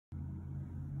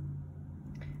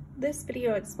This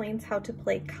video explains how to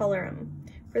play Color 'em.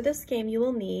 For this game, you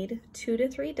will need 2 to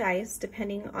 3 dice,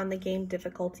 depending on the game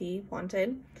difficulty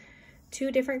wanted, 2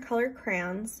 different colored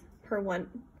crayons,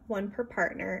 one per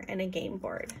partner, and a game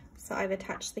board. So I've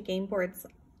attached the game boards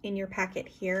in your packet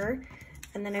here,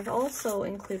 and then I've also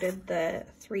included the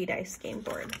 3 dice game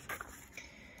board.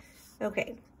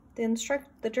 Okay,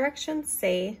 the directions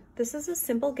say, this is a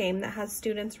simple game that has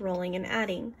students rolling and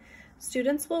adding.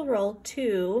 Students will roll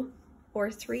 2 or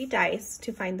 3 dice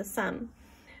to find the sum.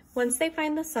 Once they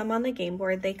find the sum on the game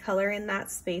board, they color in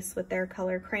that space with their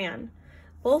color crayon.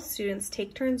 Both students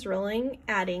take turns rolling,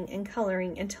 adding, and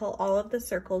coloring until all of the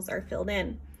circles are filled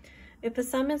in. If a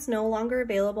sum is no longer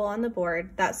available on the board,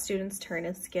 that student's turn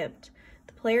is skipped.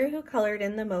 The player who colored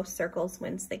in the most circles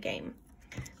wins the game.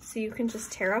 So you can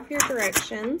just tear off your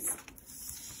directions.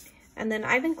 And then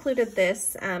I've included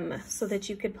this so that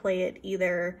you could play it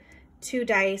either 2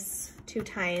 dice, 2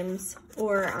 times,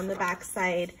 or on the back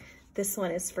side, this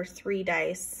one is for 3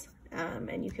 dice,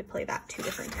 and you could play that 2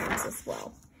 different times as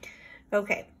well.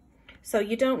 Okay, so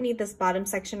you don't need this bottom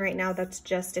section right now. That's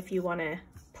just if you want to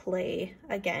play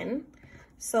again.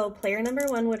 So player number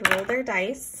 1 would roll their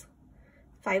dice.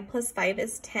 5 plus 5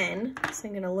 is 10. So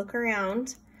I'm going to look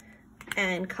around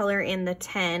and color in the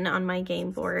 10 on my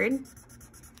game board.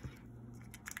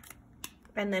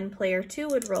 And then player 2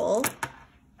 would roll.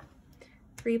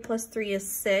 3 plus 3 is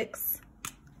 6.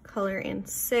 Color in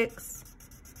 6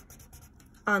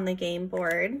 on the game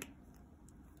board.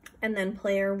 And then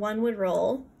player 1 would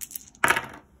roll.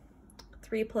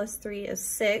 3 plus 3 is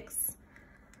 6.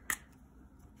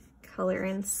 Color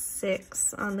in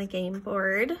 6 on the game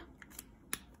board.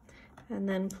 And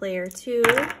then player 2,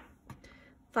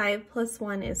 5 plus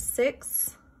 1 is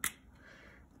 6.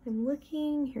 I'm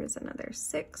looking, here's another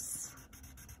 6.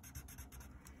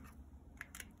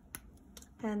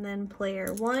 And then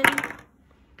player 1,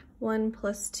 1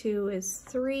 plus 2 is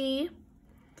 3.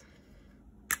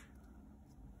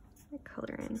 I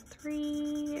color in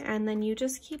 3, and then you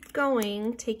just keep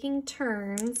going, taking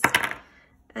turns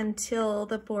until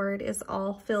the board is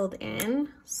all filled in.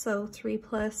 So 3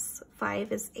 plus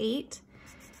 5 is 8.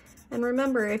 And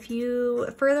remember, if you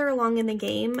further along in the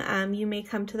game, you may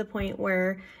come to the point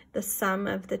where the sum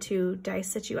of the 2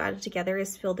 dice that you added together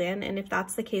is filled in. And if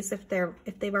that's the case, if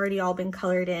they've already all been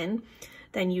colored in,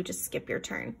 then you just skip your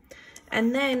turn.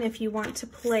 And then if you want to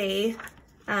play,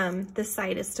 this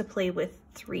side is to play with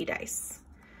 3 dice.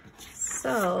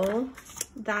 So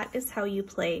that is how you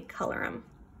play Color 'em.